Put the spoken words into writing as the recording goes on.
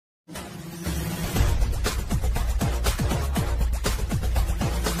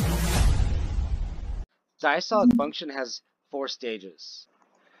Diastolic function has 4 stages.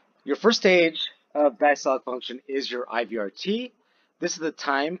 Your first stage of diastolic function is your IVRT. This is the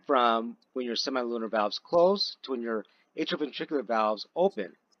time from when your semilunar valves close to when your atrioventricular valves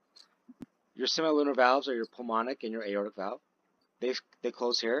open. Your semilunar valves are your pulmonic and your aortic valve. They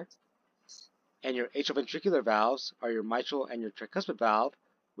close here. And your atrioventricular valves are your mitral and your tricuspid valve,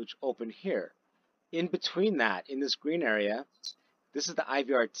 which open here. In between that, in this green area, this is the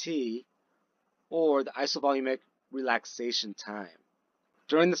IVRT, or the isovolumic relaxation time.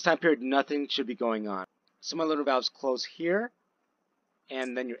 During this time period, nothing should be going on. Semilunar valves close here,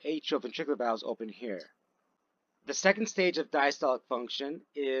 and then your atrioventricular valves open here. The second stage of diastolic function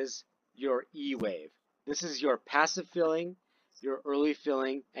is your E wave. This is your passive filling, your early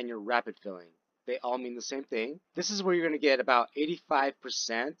filling, and your rapid filling. They all mean the same thing. This is where you're going to get about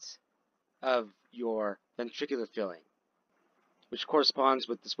 85% of your ventricular filling, which corresponds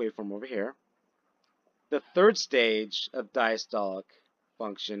with this waveform over here. The third stage of diastolic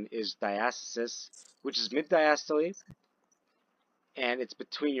function is diastasis, which is mid-diastole, and it's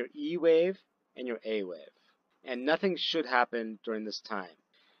between your E wave and your A wave. And nothing should happen during this time.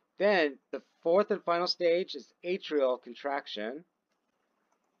 Then the fourth and final stage is atrial contraction.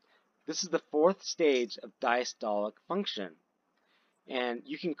 This is the fourth stage of diastolic function. And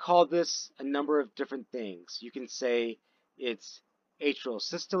you can call this a number of different things. You can say it's atrial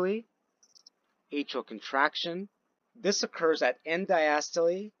systole, atrial contraction. This occurs at end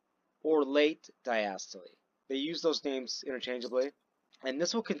diastole or late diastole. They use those names interchangeably. And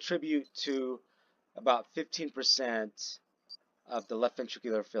this will contribute to about 15% of the left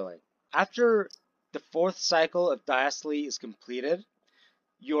ventricular filling. After the fourth cycle of diastole is completed,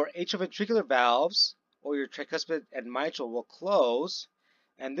 your atrioventricular valves or your tricuspid and mitral will close,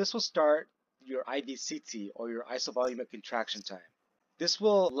 and this will start your IVCT or your isovolumic contraction time. This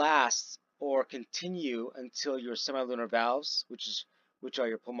will last or continue until your semilunar valves, which are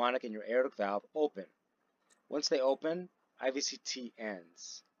your pulmonic and your aortic valve, open. Once they open, IVCT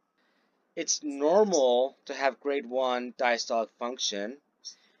ends. It's normal to have grade 1 diastolic function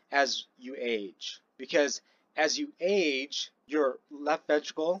as you age, because as you age, your left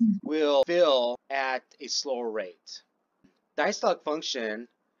ventricle will fill at a slower rate. Diastolic function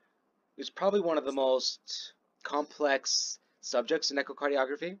is probably one of the most complex subjects in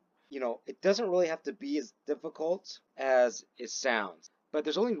echocardiography. It doesn't really have to be as difficult as it sounds, but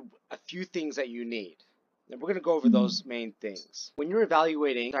there's only a few things that you need. And we're going to go over those main things. When you're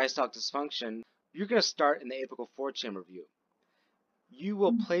evaluating diastolic dysfunction, you're going to start in the apical four-chamber view. You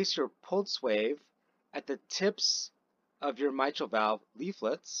will place your pulse wave at the tips of your mitral valve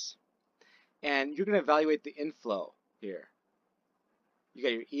leaflets, and you're going to evaluate the inflow here. You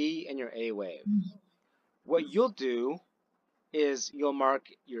got your E and your A wave. What you'll do is you'll mark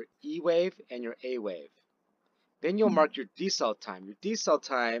your E wave and your A wave. Then you'll mark your decel time. Your decel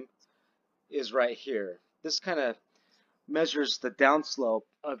time is right here. This kind of measures the downslope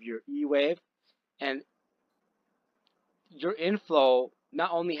of your E wave, and your inflow not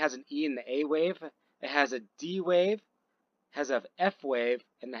only has an E in the A wave, it has a D wave, has an F wave,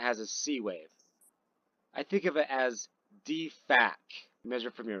 and it has a C wave. I think of it as DFAC.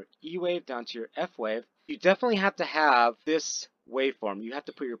 Measure from your E wave down to your F wave. You definitely have to have this waveform. You have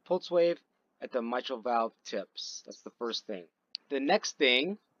to put your pulse wave at the mitral valve tips. That's the first thing. The next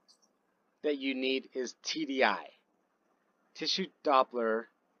thing that you need is TDI, Tissue Doppler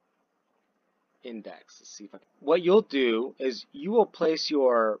Index. Let's see if what you'll do is you will place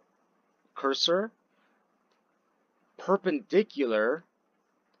your cursor perpendicular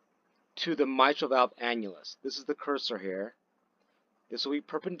to the mitral valve annulus. This is the cursor here. This will be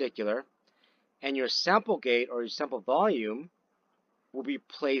perpendicular, and your sample gate or your sample volume will be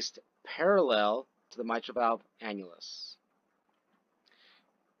placed parallel to the mitral valve annulus.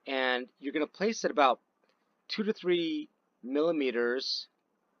 And you're going to place it about 2 to 3 millimeters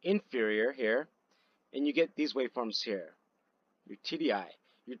inferior here, and you get these waveforms here, your TDI.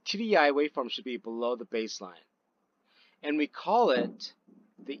 Your TDI waveform should be below the baseline. And we call it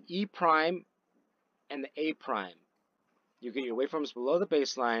the E prime and the A prime. You get your waveforms below the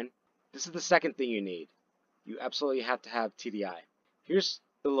baseline. This is the second thing you need. You absolutely have to have TDI. Here's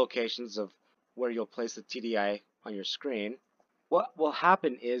the locations of where you'll place the TDI on your screen. What will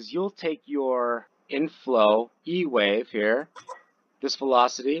happen is you'll take your inflow E wave here, this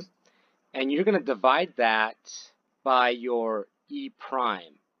velocity, and you're going to divide that by your E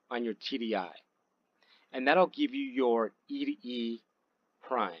prime on your TDI. And that'll give you your E to E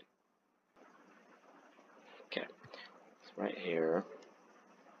prime. Okay, it's right here.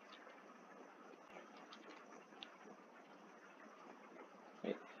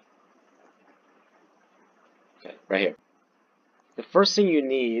 Right. right here. The first thing you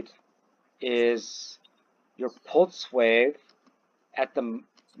need is your pulse wave at the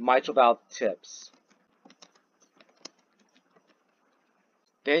mitral valve tips.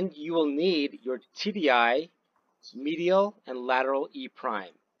 Then you will need your TDI, medial and lateral E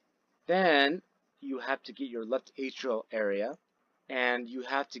prime. Then you have to get your left atrial area, and you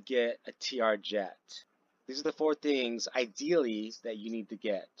have to get a TR jet. These are the four things, ideally, that you need to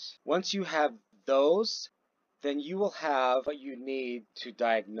get. Once you have those, then you will have what you need to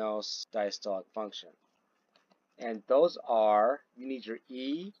diagnose diastolic function. And those are, you need your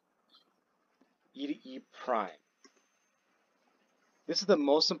E to E prime. This is the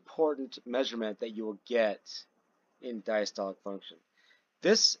most important measurement that you will get in diastolic function.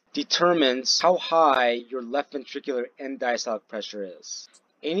 This determines how high your left ventricular end diastolic pressure is.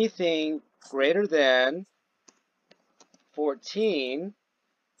 Anything greater than 14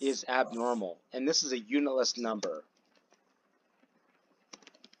 is abnormal, and this is a unitless number.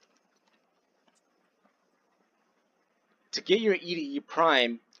 To get your E to E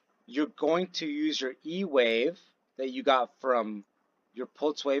prime, you're going to use your E wave that you got from your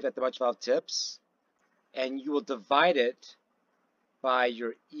pulse wave at the mitral valve tips, and you will divide it by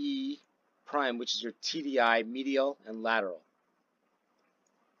your E prime, which is your TDI, medial and lateral.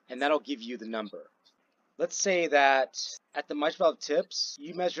 And that'll give you the number. Let's say that at the mitral valve tips,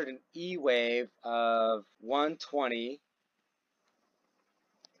 you measured an E wave of 120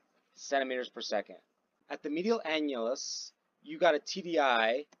 centimeters per second. At the medial annulus, you got a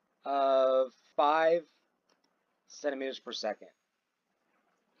TDI of 5 centimeters per second.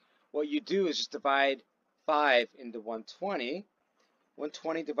 What you do is just divide 5 into 120.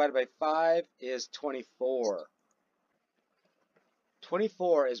 120 divided by 5 is 24.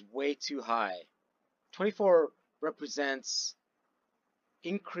 24 is way too high. 24 represents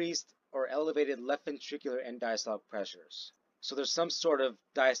increased or elevated left ventricular end diastolic pressures. So there's some sort of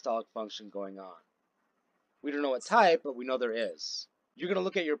diastolic function going on. We don't know what type, but we know there is. You're going to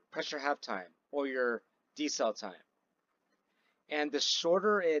look at your pressure half time or your decel time. And the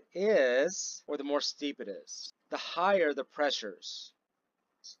shorter it is, or the more steep it is, the higher the pressures.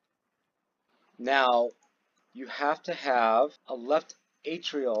 Now, you have to have a left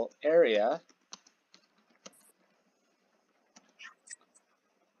atrial area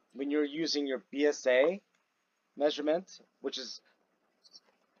when you're using your BSA measurement, which is,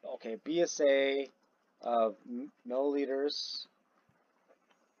 okay, BSA of milliliters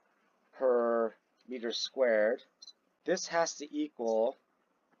per meter squared. This has to equal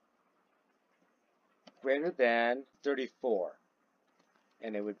greater than 34,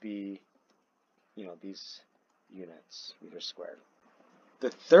 and it would be, you know, these units, meters squared. The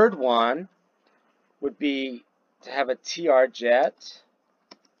third one would be to have a TR jet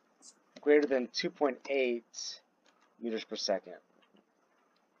greater than 2.8 meters per second.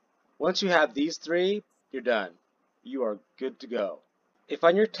 Once you have these three, you're done. You are good to go. If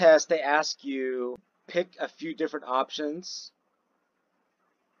on your test they ask you pick a few different options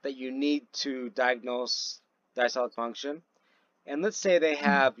that you need to diagnose diastolic function, and let's say they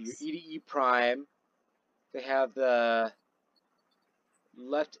have your E to E prime, they have the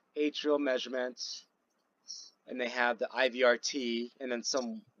left atrial measurements, and they have the IVRT, and then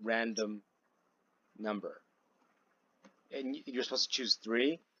some random number. And you're supposed to choose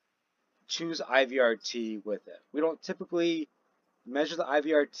 3. Choose IVRT with it. We don't typically measure the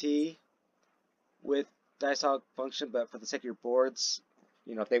IVRT with diastolic function, but for the sake of your boards,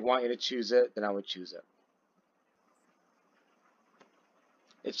 you know, if they want you to choose it, then I would choose it.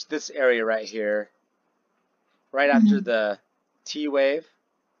 It's this area right here, right after the T wave,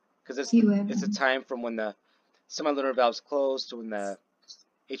 because it's the time from when the semilunar valves close to when the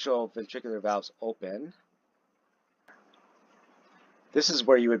atrioventricular valves open. This is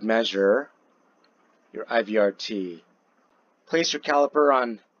where you would measure your IVRT. Place your caliper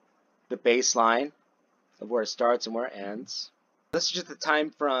on the baseline of where it starts and where it ends. This is just the time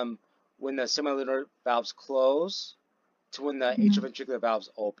from when the semilunar valves close to when the atrioventricular valves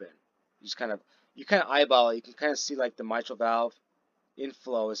open. You just kind of eyeball it. You can kind of see like the mitral valve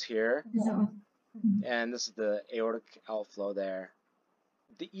inflow is here, and this is the aortic outflow there.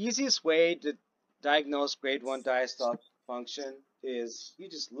 The easiest way to diagnose grade 1 diastolic function is you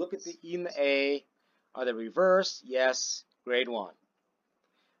just look at the E and the A. Are they reversed? Yes, grade 1.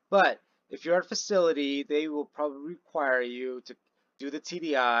 But if you're at a facility, they will probably require you to do the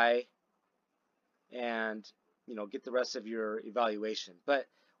TDI and, you know, get the rest of your evaluation. But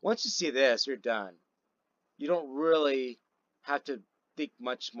once you see this, you're done. You don't really have to think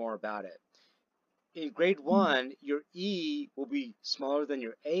much more about it. In grade 1, your E will be smaller than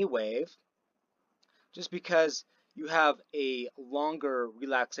your A wave, just because you have a longer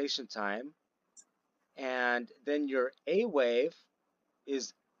relaxation time, and then your A wave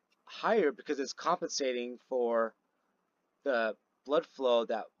is higher because it's compensating for the blood flow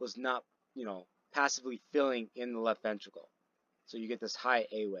that was not, passively filling in the left ventricle. So you get this high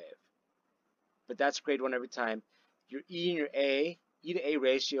A wave. But that's grade 1 every time. Your E and your E to A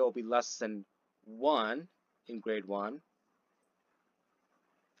ratio will be less than 1 in grade 1.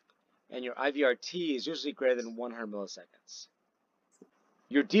 And your IVRT is usually greater than 100 milliseconds.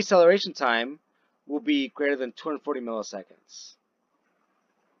 Your deceleration time will be greater than 240 milliseconds.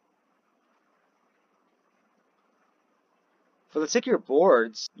 For the sake of your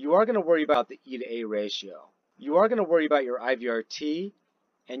boards, you are going to worry about the E to A ratio. You are going to worry about your IVRT,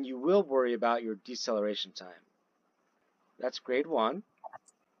 and you will worry about your deceleration time. That's grade 1.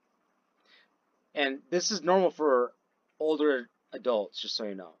 And this is normal for older adults, just so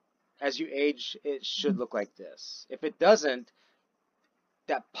you know. As you age, it should look like this. If it doesn't,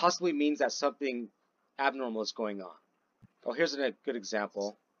 that possibly means that something abnormal is going on. Oh, here's a good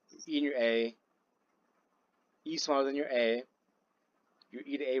example. E in your A, E smaller than your A, your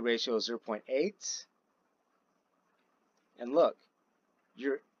E to A ratio is 0.8. And look,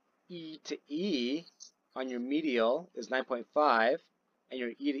 your E to E on your medial is 9.5, and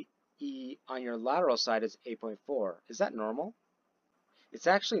your E to E on your lateral side is 8.4. Is that normal? It's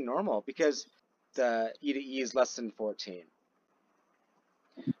actually normal because the E to E is less than 14.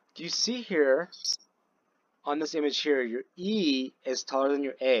 Do you see here on this image here, your E is taller than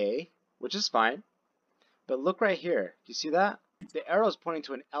your A, which is fine. But look right here. Do you see that? The arrow is pointing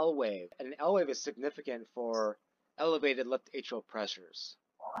to an L wave, and an L wave is significant for elevated left atrial pressures.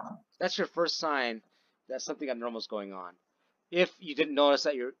 That's your first sign that something abnormal is going on. If you didn't notice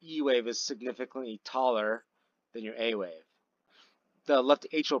that your E wave is significantly taller than your A wave. The left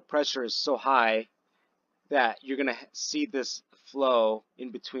atrial pressure is so high that you're going to see this flow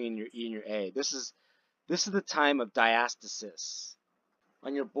in between your E and your A. This is the time of diastasis.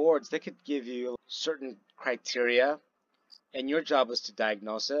 On your boards, they could give you certain criteria, and your job is to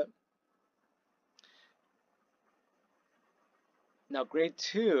diagnose it. Now, grade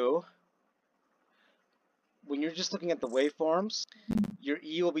 2, when you're just looking at the waveforms, your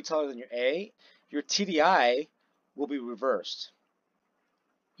E will be taller than your A. Your TDI will be reversed.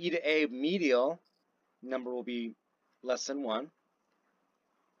 E to A medial number will be less than 1.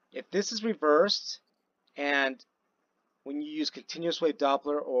 If this is reversed, and when you use continuous wave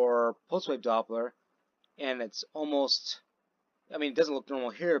Doppler or pulse wave Doppler, and it's almost, it doesn't look normal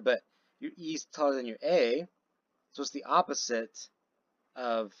here, but your E is taller than your A, so it's the opposite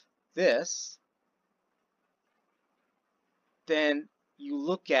of this, then you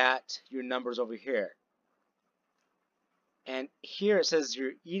look at your numbers over here. And here it says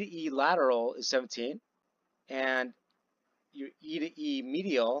your E to E lateral is 17, and your E to E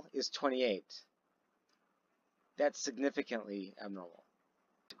medial is 28. That's significantly abnormal.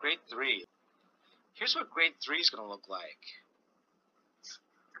 Grade 3. Here's what grade 3 is going to look like.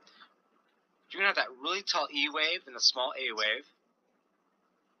 You're going to have that really tall E wave and the small A wave.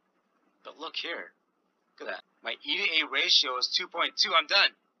 But look here. Look at that. My E to A ratio is 2.2. I'm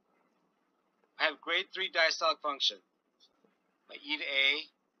done. I have grade 3 diastolic function. My E to A,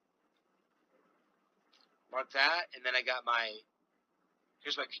 mark that, and then I got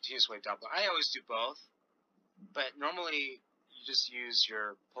here's my continuous wave Doppler. I always do both, but normally you just use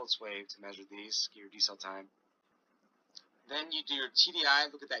your pulse wave to measure these, get your decel time. Then you do your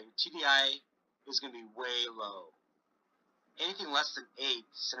TDI. Look at that. Your TDI is going to be way low. Anything less than 8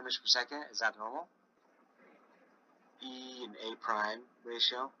 centimeters per second is abnormal. E and A prime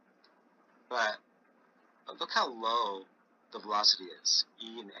ratio. But look how low the velocity is,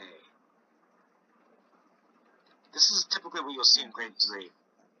 E and A. This is typically what you'll see in grade 3.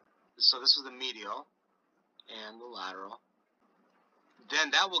 So this was the medial and the lateral.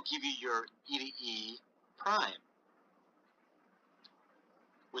 Then that will give you your E to E prime,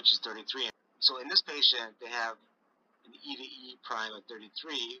 which is 33. So in this patient, they have an E to E prime of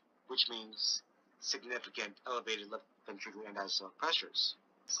 33, which means significant elevated left ventricular and diastolic pressures.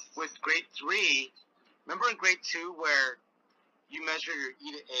 With grade 3, remember in grade 2 where you measure your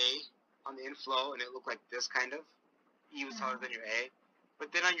E to A on the inflow and it looked like this kind of? E was taller than your A.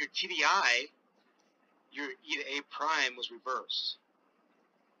 But then on your TDI, your E to A prime was reversed.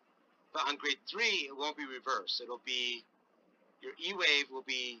 But on grade 3, it won't be reversed. It'll be, your E wave will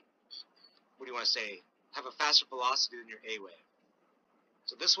be, what do you want to say, have a faster velocity than your A wave.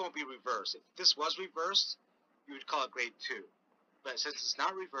 So this won't be reversed. If this was reversed, you would call it grade 2. But since it's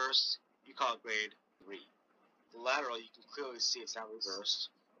not reversed, you call it grade 3. The lateral, you can clearly see it's not reversed.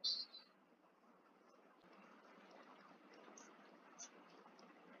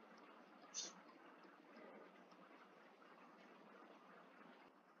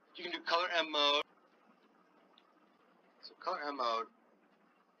 You can do color M mode. So color M mode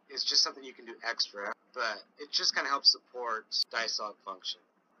is just something you can do extra, but it just kind of helps support diastolic function.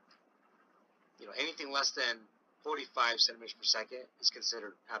 You know, anything less than 45 centimeters per second is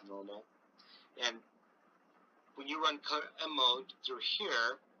considered abnormal. And when you run color M mode through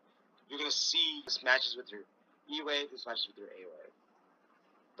here, you're going to see this matches with your E wave, this matches with your A wave,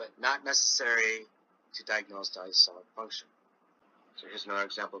 but not necessary to diagnose diastolic function. So here's another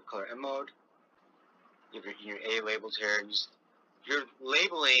example of color M mode. You have your A labeled here, and you're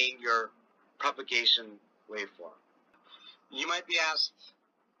labeling your propagation waveform. You might be asked,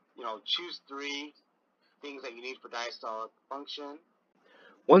 you know, choose 3 things that you need for diastolic function.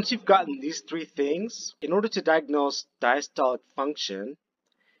 Once you've gotten these 3 things, in order to diagnose diastolic function,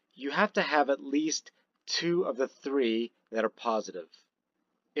 you have to have at least 2 of the 3 that are positive.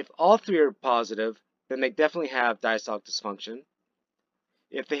 If all 3 are positive, then they definitely have diastolic dysfunction.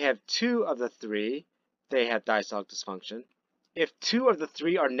 If they have 2 of the 3, they have diastolic dysfunction. If 2 of the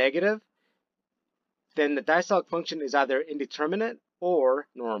 3 are negative, then the diastolic function is either indeterminate or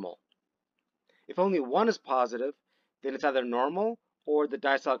normal. If only 1 is positive, then it's either normal or the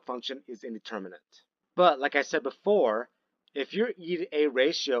diastolic function is indeterminate. But like I said before, if your E to A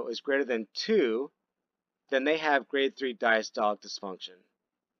ratio is greater than 2, then they have grade 3 diastolic dysfunction.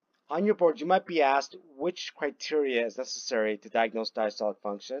 On your board, you might be asked which criteria is necessary to diagnose diastolic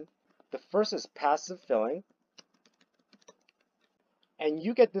function. The first is passive filling, and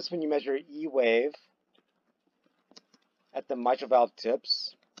you get this when you measure E wave at the mitral valve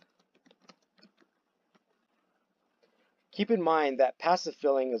tips. Keep in mind that passive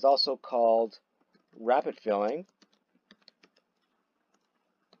filling is also called rapid filling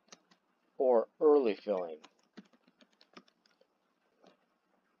or early filling.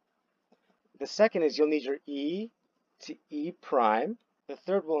 The second is you'll need your E to E prime. The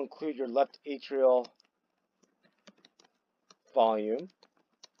third will include your left atrial volume.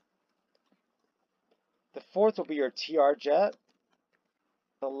 The fourth will be your TR jet.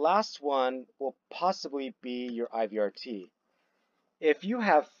 The last one will possibly be your IVRT. If you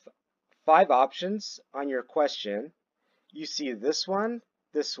have 5 options on your question, you see this one,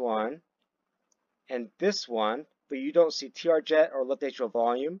 and this one, but you don't see TR jet or left atrial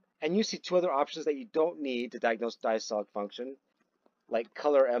volume, and you see 2 other options that you don't need to diagnose diastolic function, like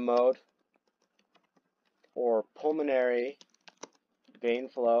color M mode or pulmonary vein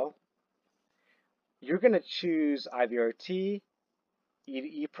flow. You're going to choose IVRT, E to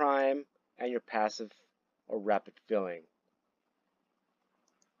E prime, and your passive or rapid filling.